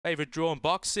Favourite drawn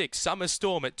box 6, Summer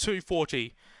Storm at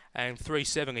 240 and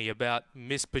 370 about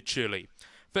Miss Patchouli.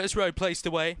 First row placed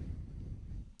away.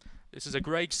 This is a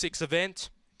grade 6 event.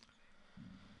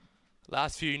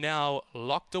 Last few now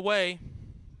locked away.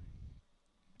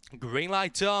 Green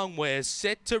light on, we're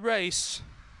set to race.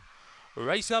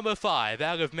 Race number 5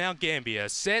 out of Mount Gambier.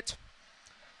 Set.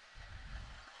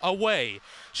 Away.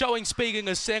 Showing speed in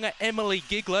the centre, Emily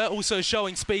Giggler. Also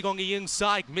showing speed on the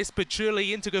inside, Miss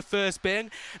Patchouli into the first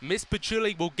bend. Miss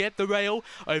Patchouli will get the rail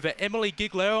over Emily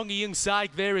Giggler on the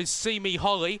inside. There is See Me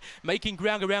Holly making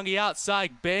ground around the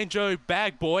outside, Banjo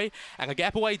Bag Boy. And a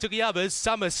gap away to the others,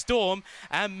 Summer Storm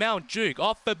and Mount Duke.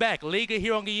 Off the back, leader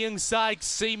here on the inside,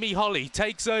 See Me Holly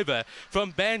takes over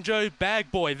from Banjo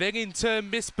Bag Boy. Then in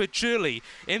turn, Miss Patchouli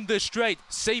in the straight.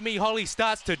 See Me Holly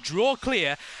starts to draw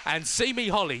clear, and See Me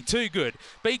Holly, too good.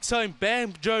 Beaks home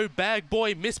Banjo Bag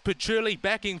Boy, Miss Patchouli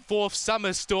backing fourth,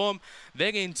 Summer Storm.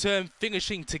 Then in turn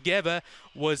finishing together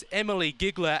was Emily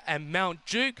Giggler and Mount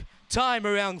Duke. Time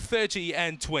around 30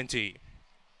 and 20.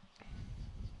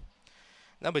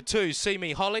 Number 2, See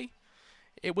Me Holly.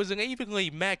 It was an evenly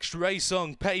matched race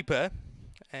on paper,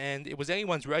 and it was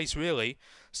anyone's race really.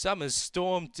 Summer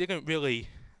Storm didn't really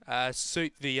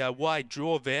suit the wide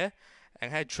draw there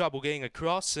and had trouble getting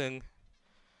across and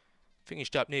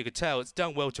finished up near the tail. It's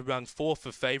done well to run 4th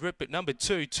for favourite, but number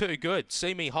 2, too good.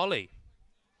 See Me Holly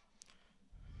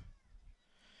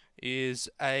is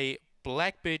a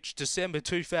Black Bitch December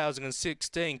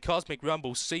 2016 Cosmic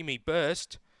Rumble See Me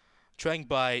Burst, trained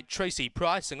by Tracy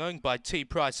Price and owned by T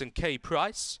Price and K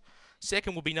Price.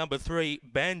 Second will be number 3,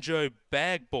 Banjo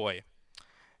Bag Boy,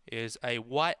 is a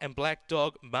white and black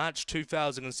dog March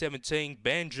 2017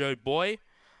 Banjo Boy,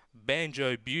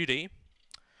 Banjo Beauty,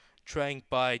 trained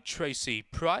by Tracy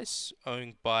Price,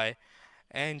 owned by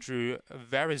Andrew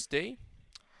Varisdy.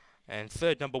 And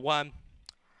third, number 1,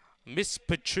 Miss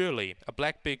Patchouli, a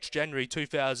Black Bitch January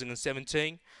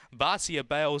 2017, Barcia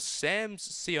Bales, Sam's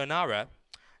Sionara.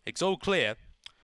 It's all clear.